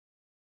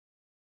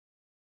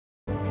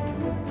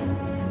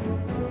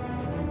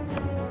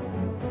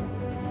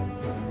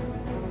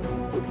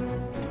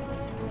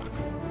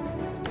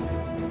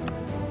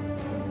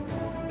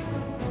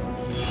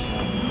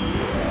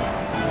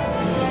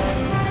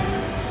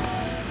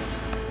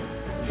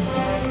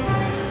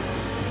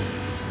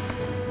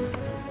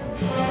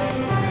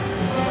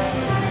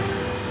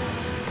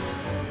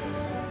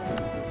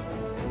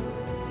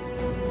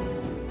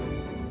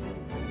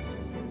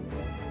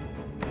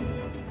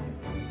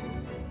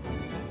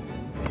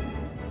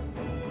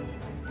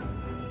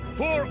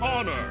for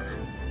honor!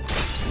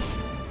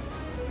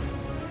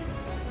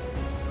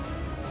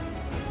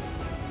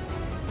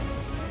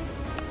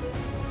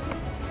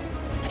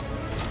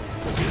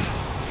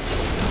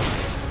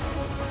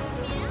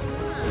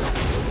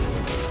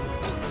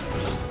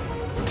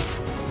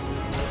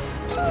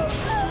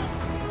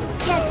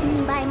 Judged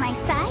me by my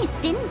size,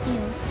 didn't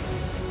you?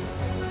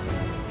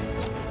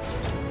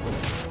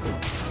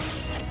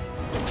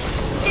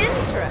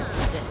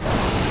 Interesting.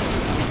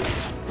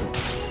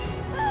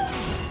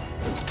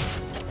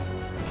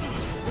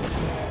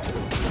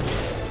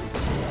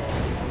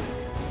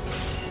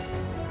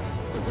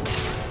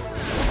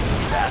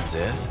 That's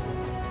it?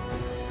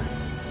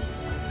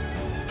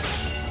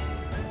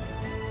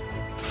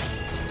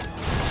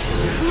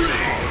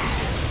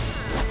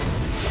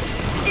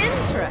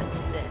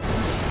 Interesting.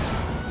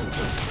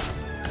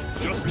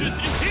 Justice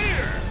is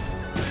here!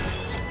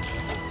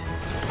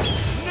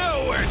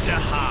 Nowhere to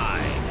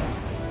hide!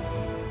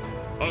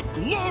 A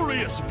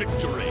glorious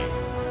victory!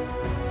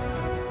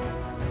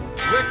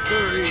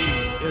 Victory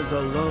is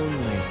a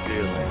lonely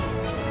feeling.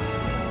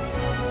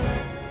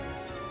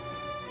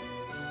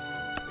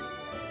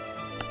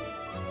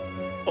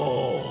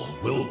 All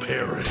will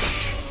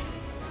perish.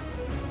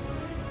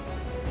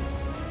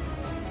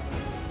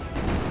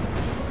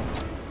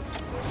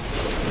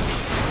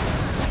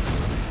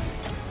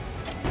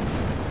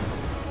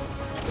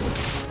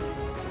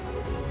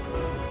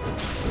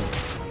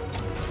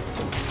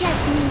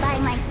 Judged me by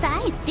my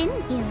size,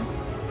 didn't you?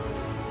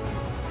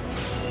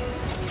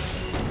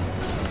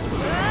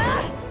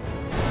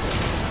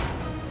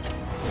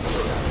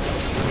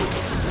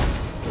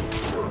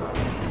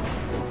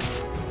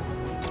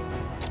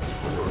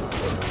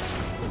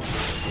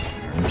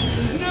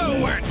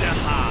 Nowhere to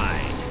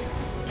hide!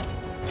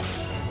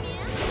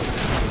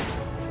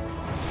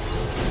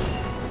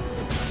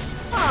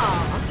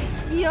 Aw,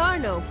 you're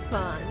no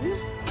fun.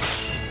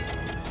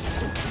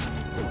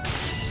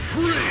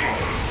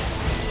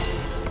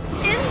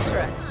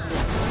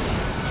 Interesting.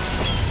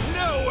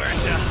 Nowhere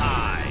to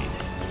hide!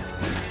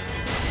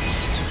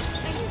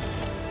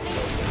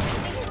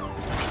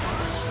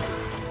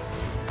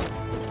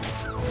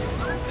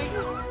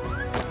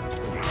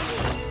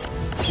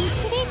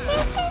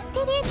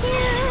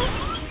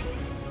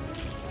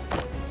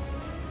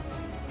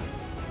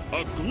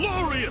 A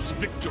glorious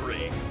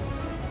victory!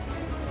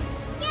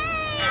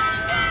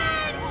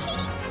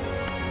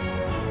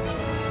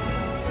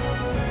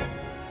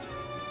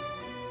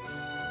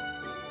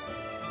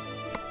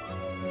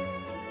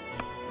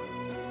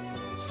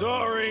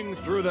 Soaring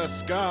through the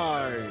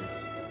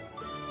skies.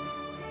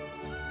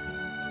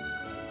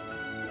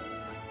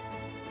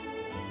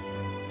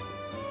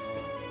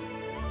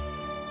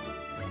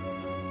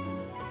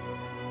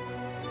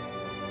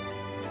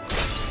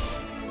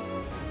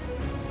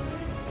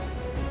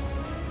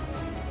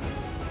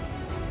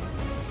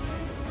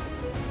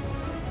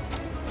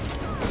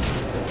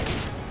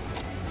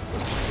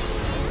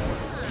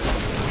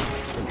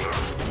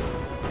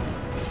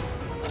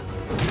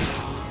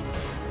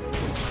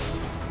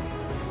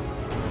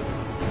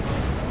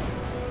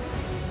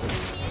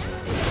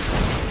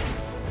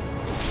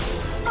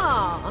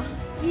 Aw,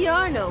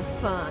 you're no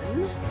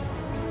fun.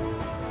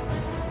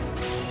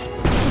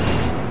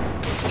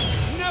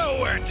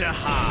 Nowhere to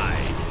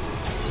hide!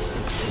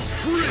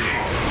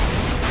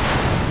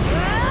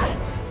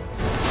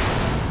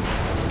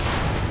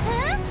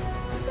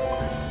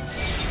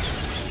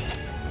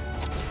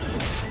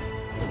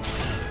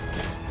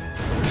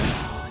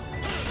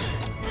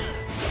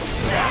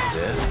 That's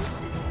it?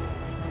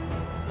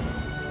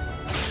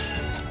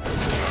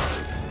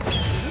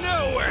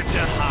 Nowhere to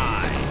hide!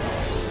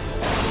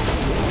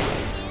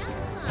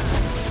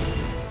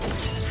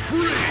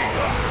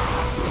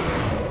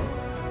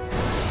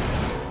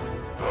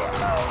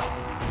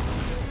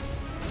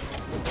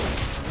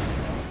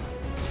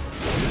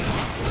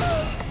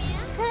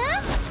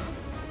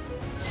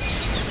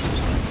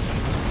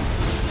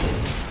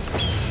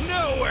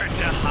 Nowhere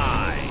to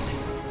hide!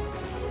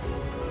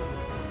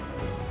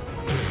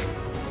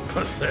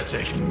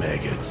 Pathetic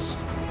maggots.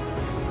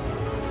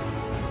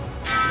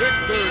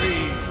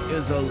 Victory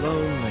is a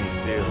lonely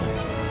feeling.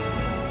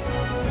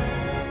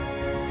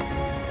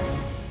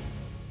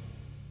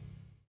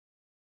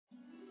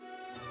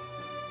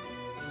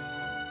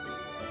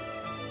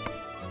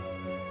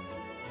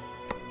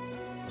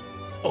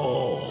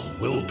 All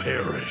will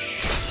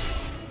perish.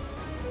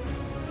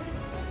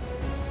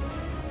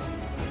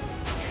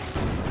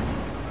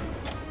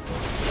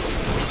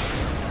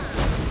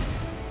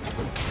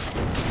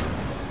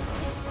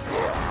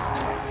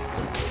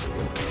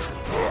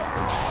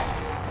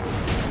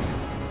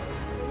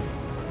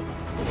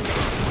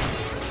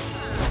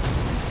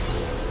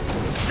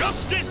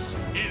 Justice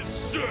is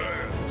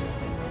served.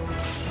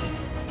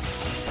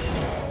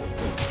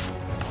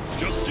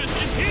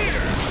 Justice is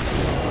here.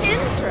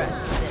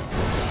 Interesting.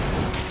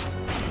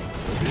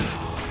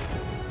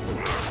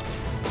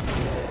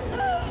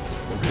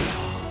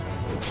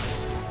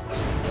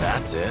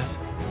 That's it?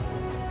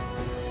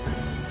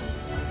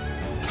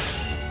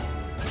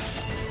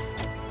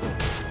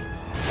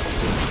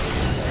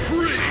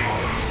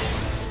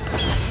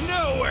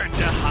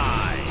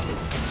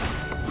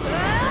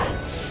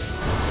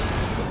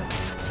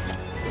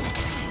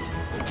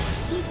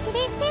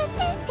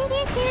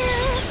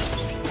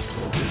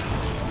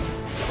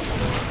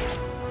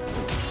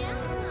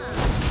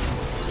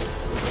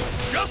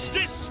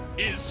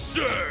 is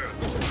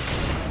served!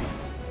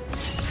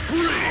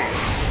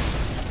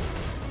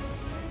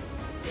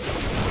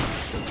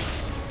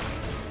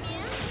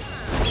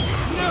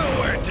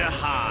 Nowhere to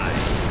hide!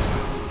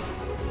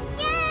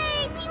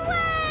 Yay! We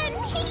won!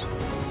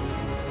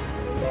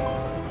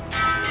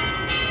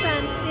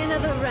 Fancy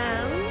another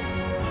round?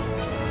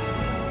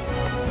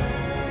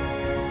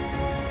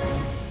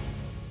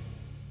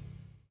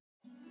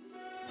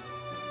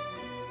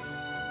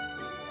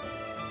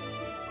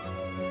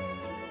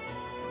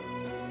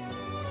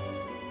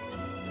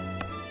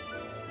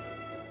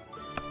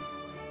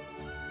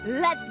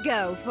 Let's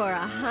go for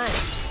a hunt.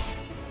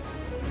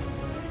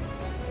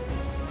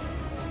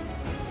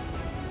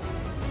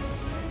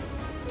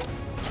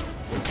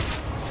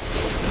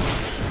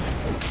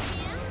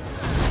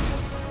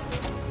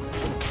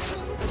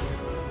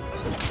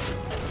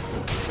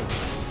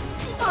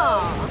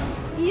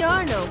 Aw,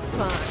 you're no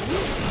fun.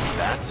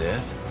 That's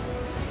it?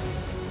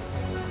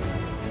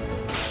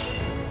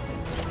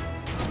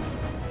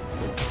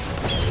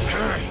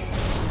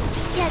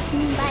 Judged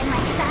me by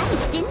my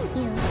size, didn't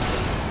you?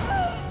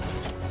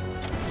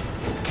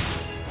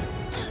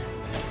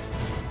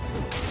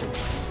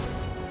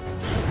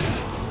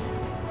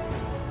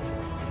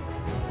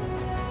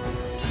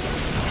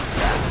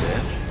 That's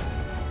it?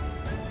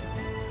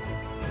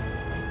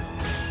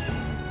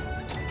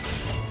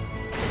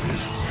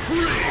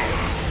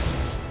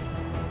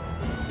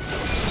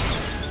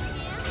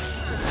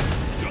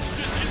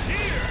 Justice is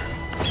here!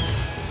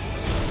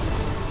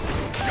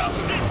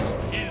 Justice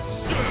is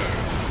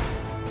served!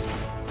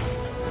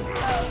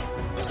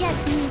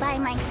 Judged me by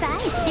my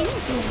size,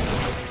 didn't you?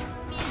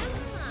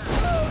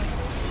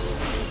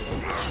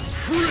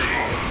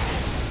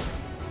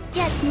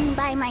 Judged me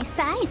by my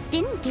size,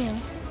 didn't you?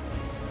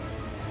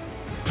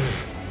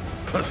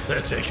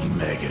 Pathetic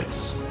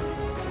maggots.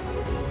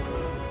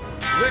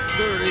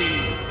 Victory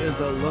is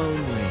a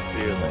lonely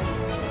feeling.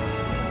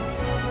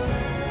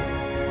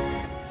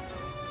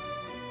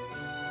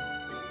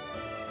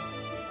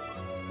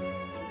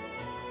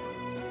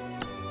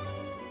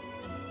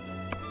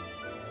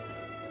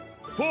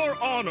 For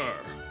honor!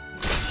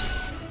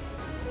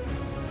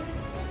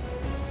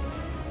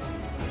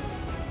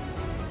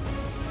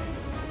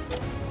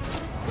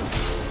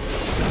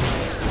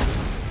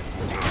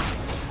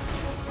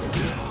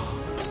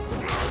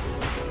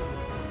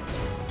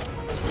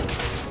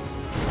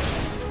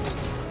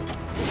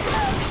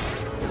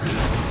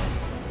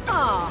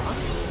 Aw,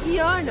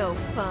 you're no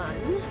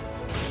fun.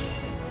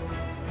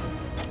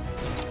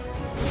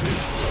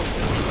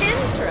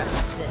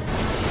 Interesting.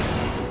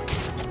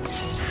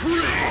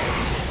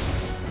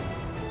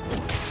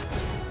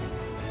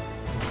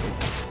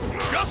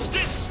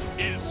 Justice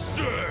is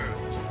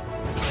served!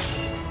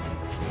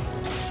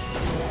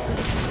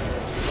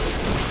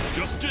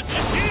 Justice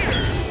is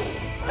here!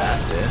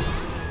 That's it?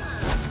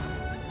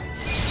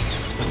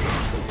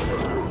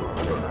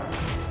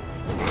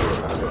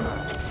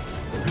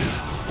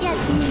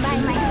 Judged me by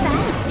my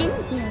size,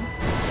 didn't you?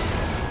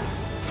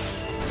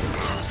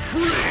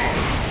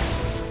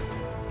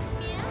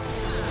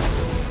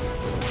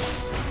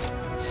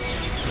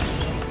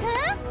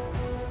 Huh?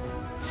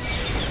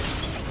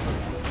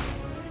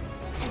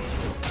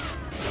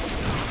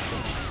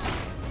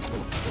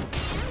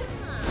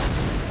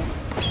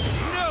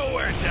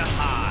 Nowhere to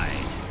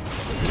hide!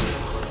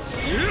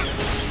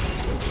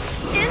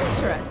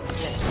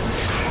 Interesting.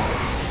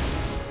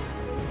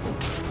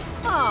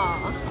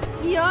 Aw,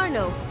 you're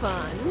no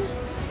fun.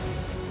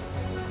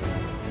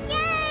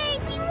 Yay!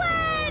 We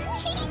won!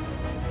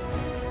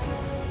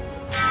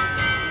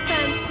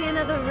 Fancy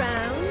another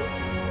round?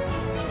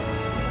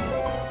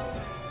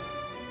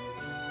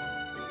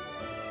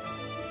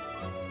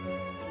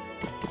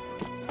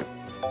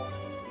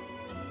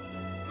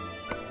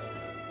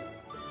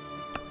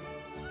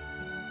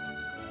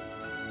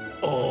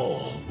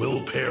 All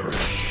will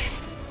perish.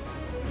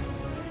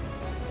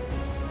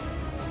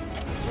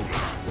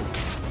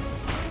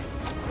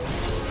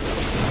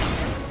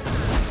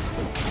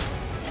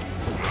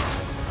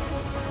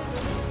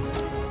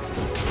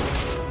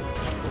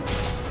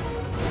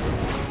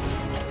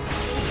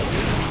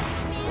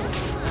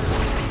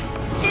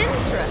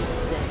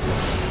 Interesting.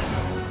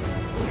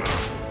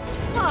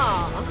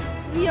 Aw,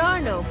 you're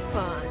no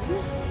fun.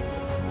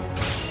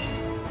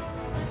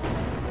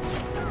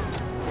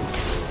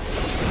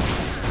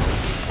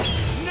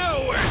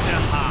 Nowhere to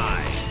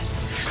hide!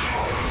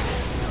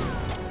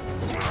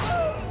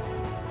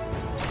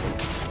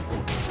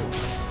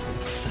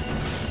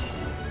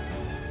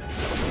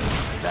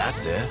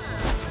 That's it?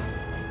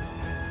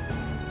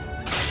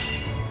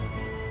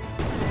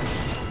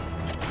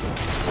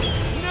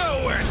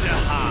 Nowhere to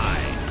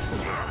hide!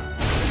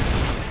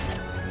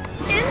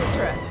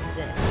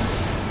 Interesting.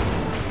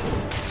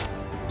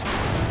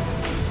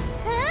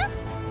 Huh?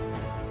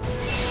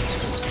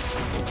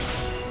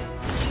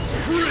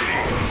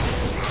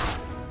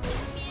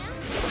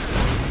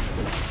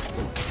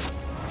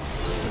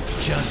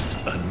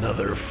 Just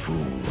another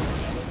fool.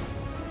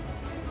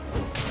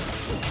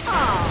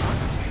 Aw,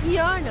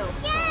 you're no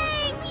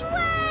Yay! We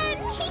won!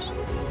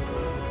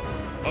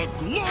 A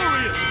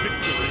glorious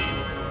victory!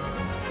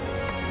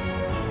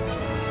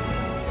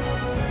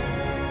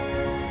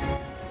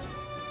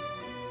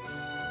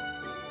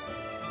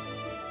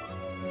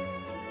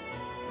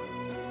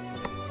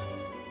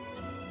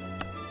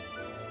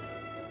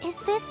 Is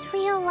this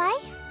real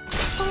life?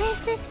 Or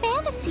is this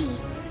fantasy?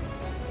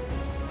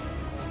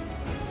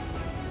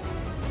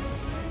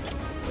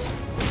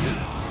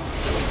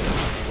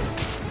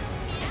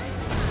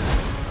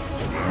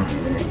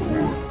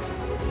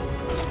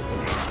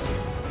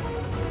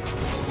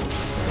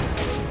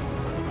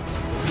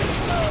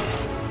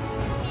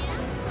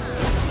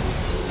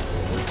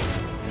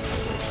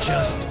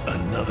 Just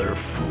another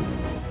fool.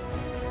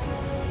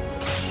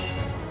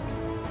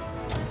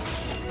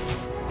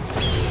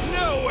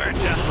 Nowhere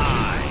to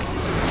hide.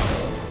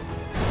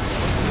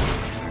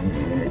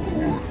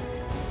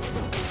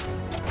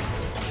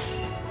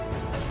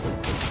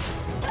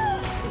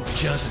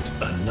 Just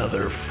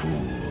another fool.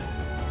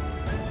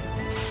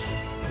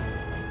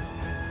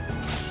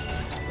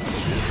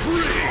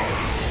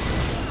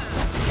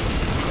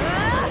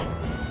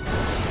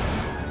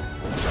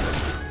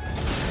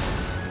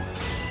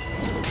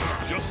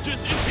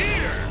 Justice is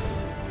here.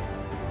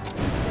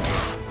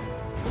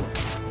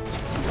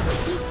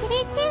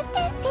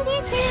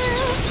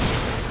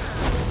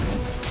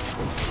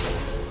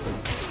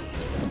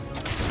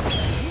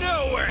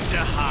 Nowhere to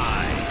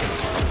hide.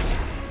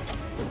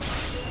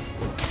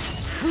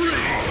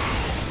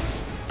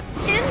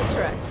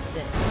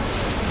 Interesting.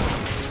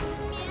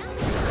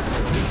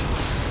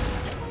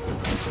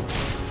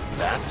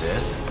 That's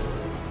it.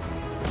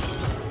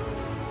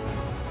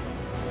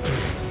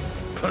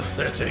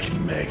 Pathetic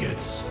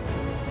maggots.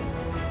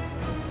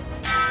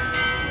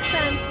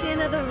 Fancy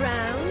another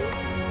round?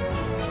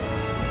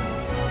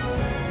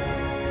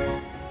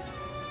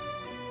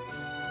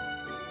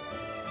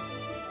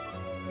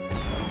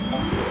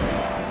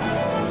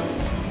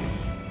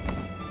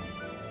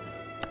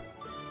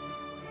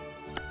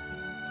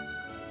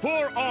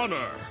 For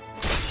honor!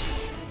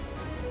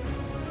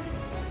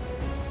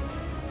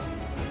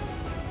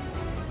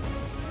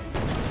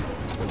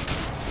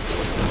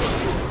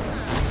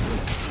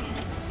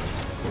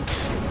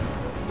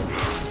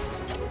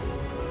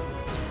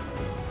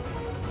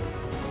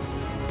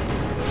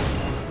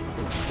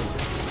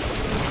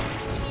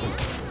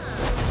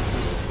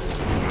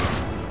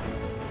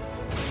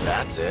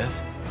 That's it.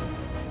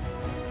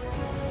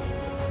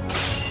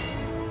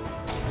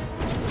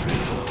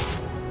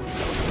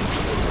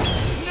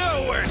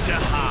 Nowhere to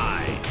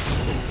hide.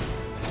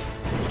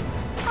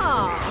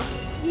 Aw,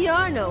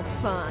 you're no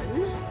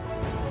fun.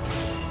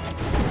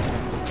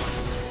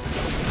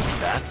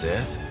 That's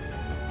it.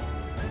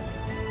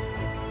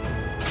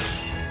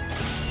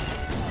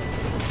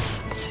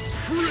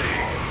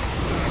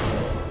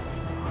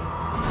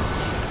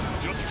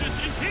 Justice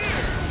is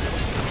here!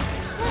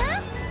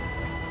 Huh?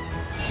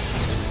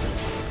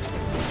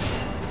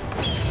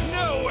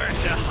 Nowhere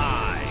to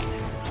hide.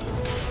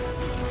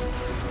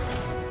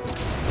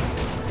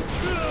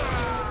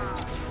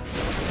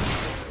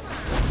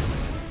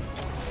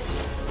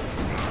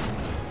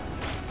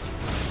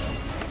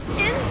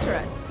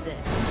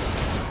 Interesting.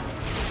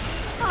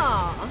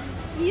 Aw,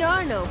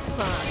 you're no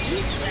fun.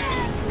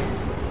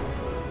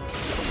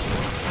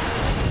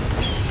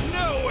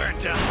 Nowhere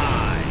to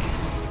hide.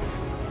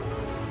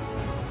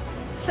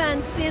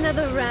 Fancy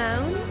another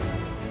round?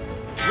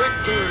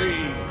 Victory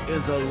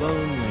is a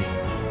lonely.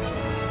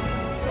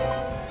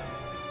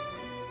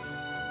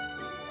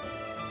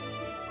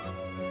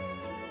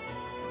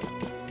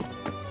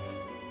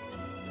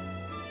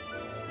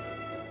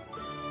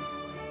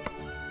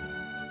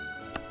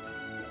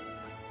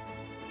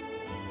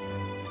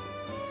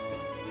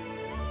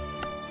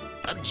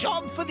 A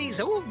job for these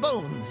old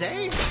bones,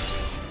 eh?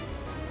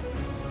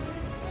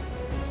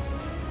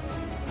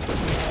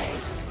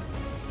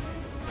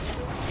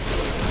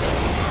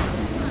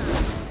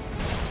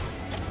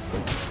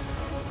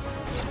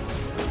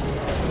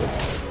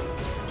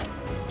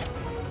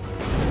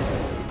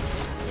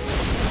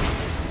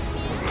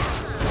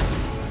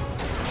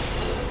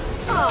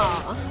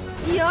 Aw,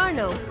 you're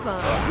no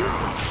fun.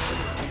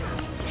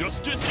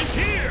 Justice is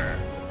here!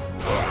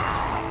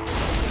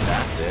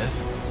 That's it.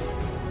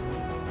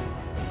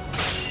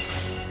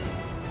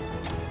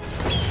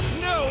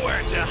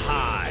 Nowhere to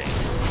hide.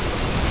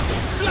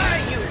 Fly,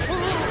 you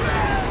fools!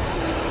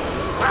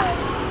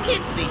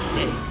 Kids these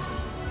days.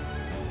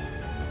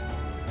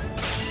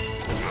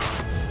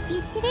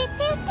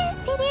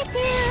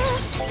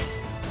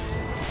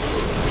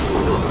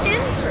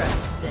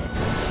 Interesting.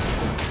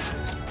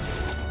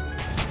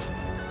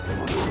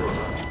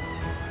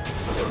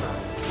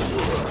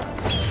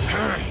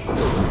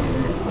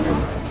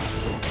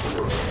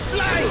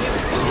 Fly, you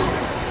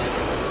fools!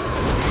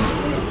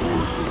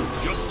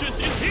 Justice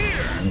is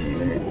here!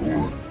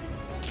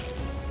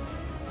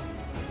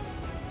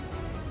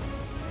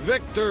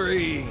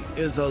 Victory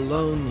is a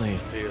lonely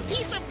feeling.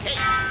 Piece of cake.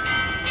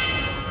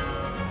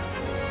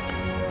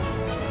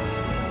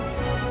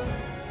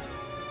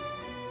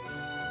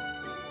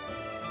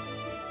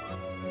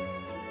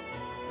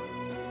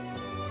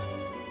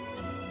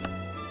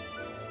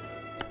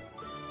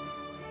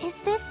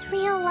 this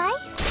real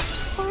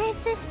life? Or is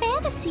this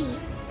fantasy?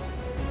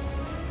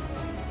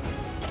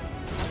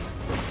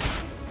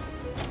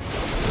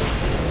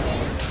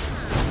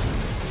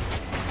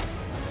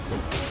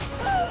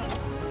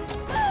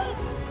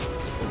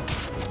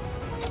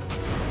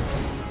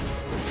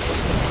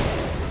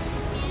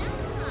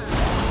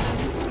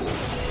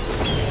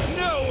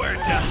 Nowhere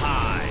to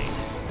hide.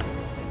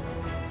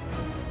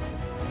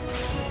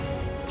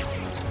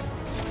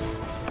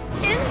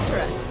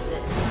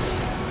 Interesting.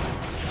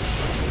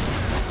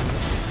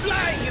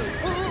 Fly, you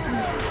fools!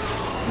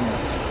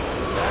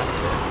 That's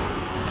it.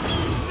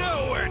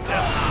 Nowhere to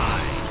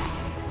hide.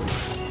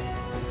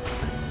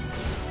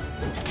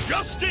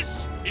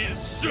 Justice is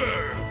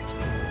served.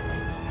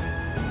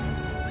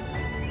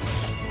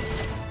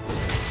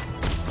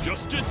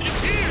 Justice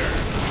is here.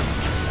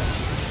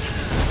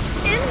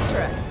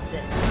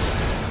 Interesting.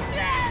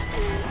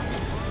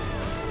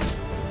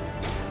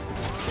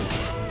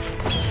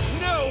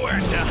 Nowhere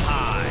to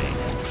hide.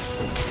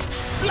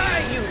 Fly,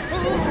 you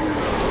fools!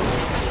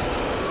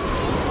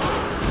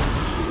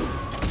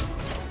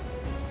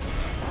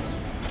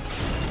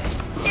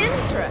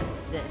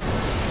 Interesting.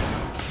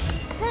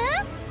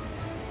 Huh?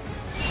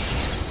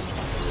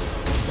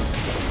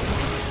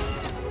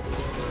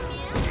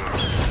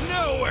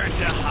 Nowhere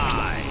to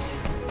hide.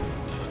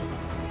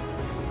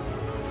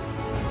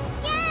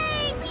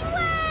 Yay! We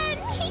won!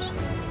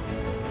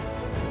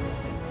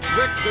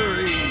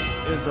 Victory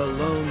is a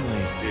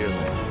lonely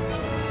feeling.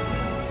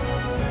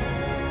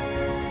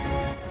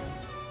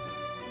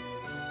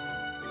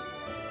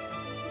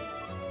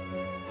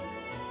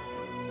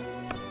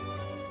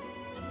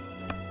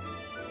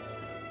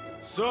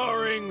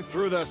 Soaring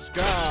through the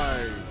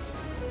skies.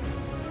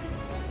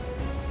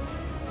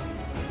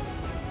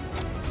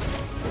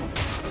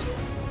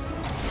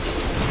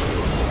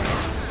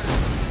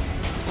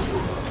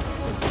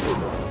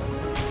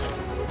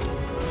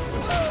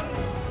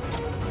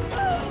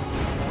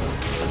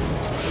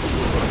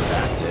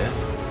 That's it.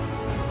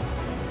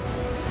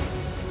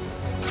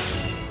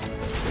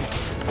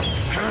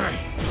 Ha!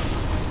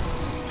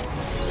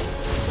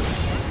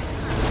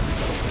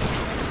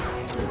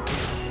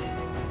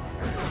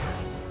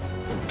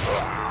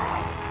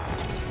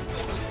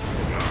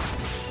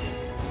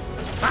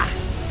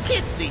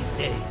 Kids these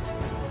days.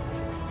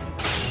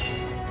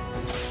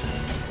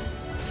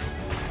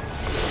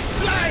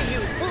 Fly,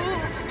 you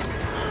fools!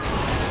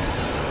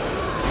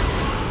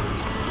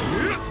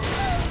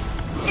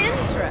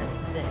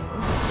 Interesting.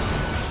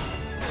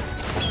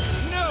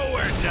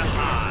 Nowhere to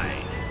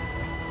hide.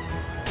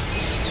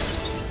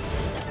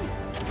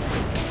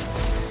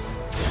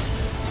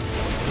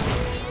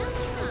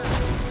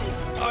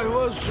 I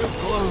was too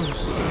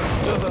close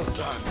to the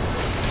sun.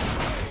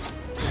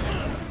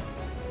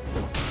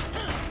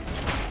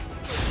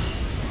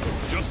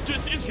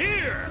 Justice is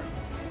here.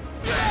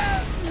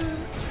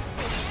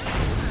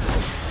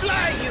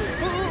 Fly, you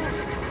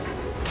fools!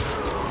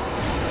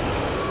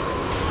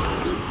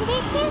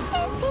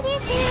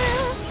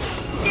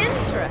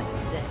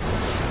 Interesting.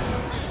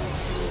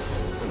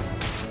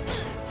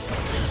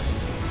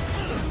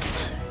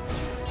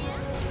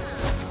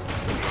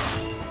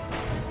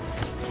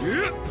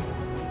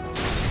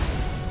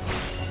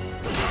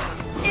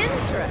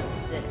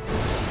 Interesting.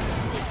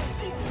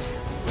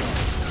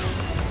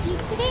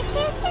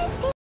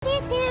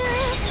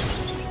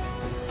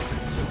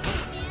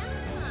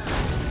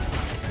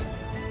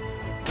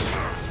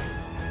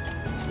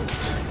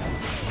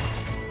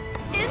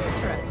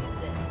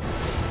 Interesting.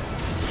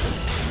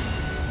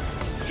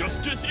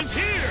 Justice is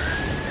here.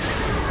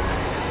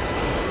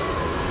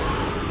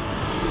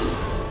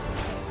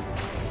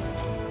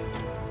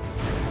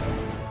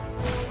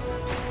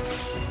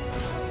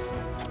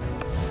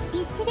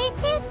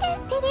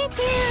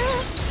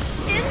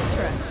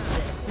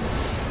 Interesting.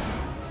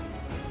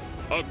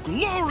 A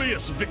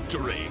glorious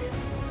victory.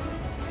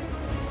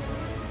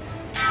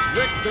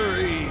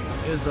 Victory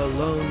is a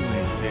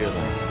lonely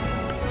feeling.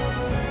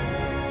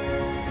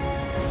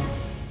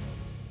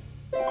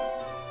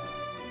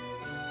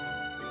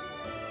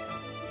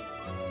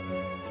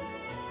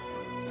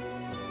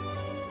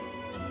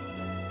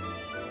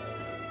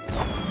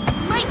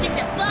 Life is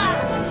a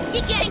bomb!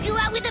 You gotta go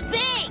out with a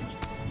bang!